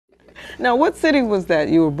Now, what city was that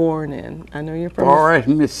you were born in? I know you're from Forest,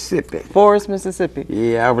 Mississippi. Forest, Mississippi.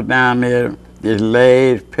 Yeah, I was down there this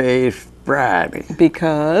last past Friday.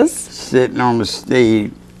 Because? Sitting on the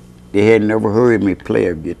stage. They had never heard me play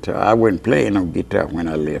a guitar. I wasn't playing no guitar when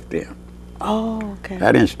I left there. Oh, okay.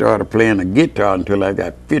 I didn't start playing the guitar until I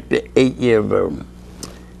got 58 years old.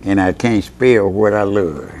 And I can't spell what I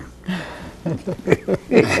love. That's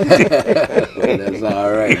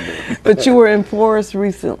all right. But you were in Forest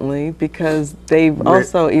recently because they've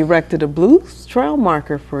also erected a blues trail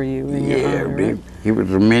marker for you in your honor, right? There was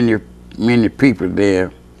many people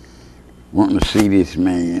there wanting to see this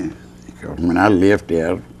man. Because when I left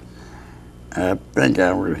there, I think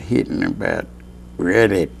I was hitting about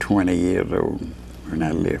right at 20 years old when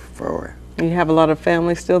I left for it. You have a lot of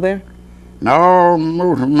family still there? No,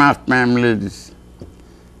 most of my families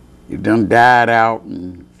done died out,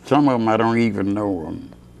 and some of them I don't even know them.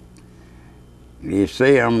 They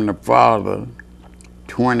say I'm the father of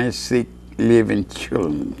 26 living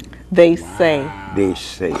children. They say. They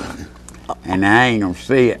say. And I ain't gonna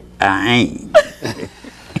say it, I ain't.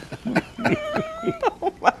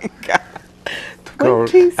 Oh my God.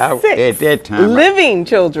 26 at that time, living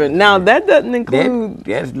children. Now that doesn't include.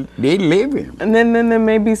 They living. And then there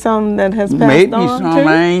may be some that has passed Maybe on some too?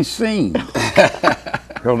 I ain't seen.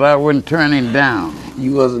 Because I wasn't turning down.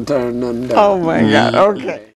 You wasn't turning nothing down. Oh my God, okay.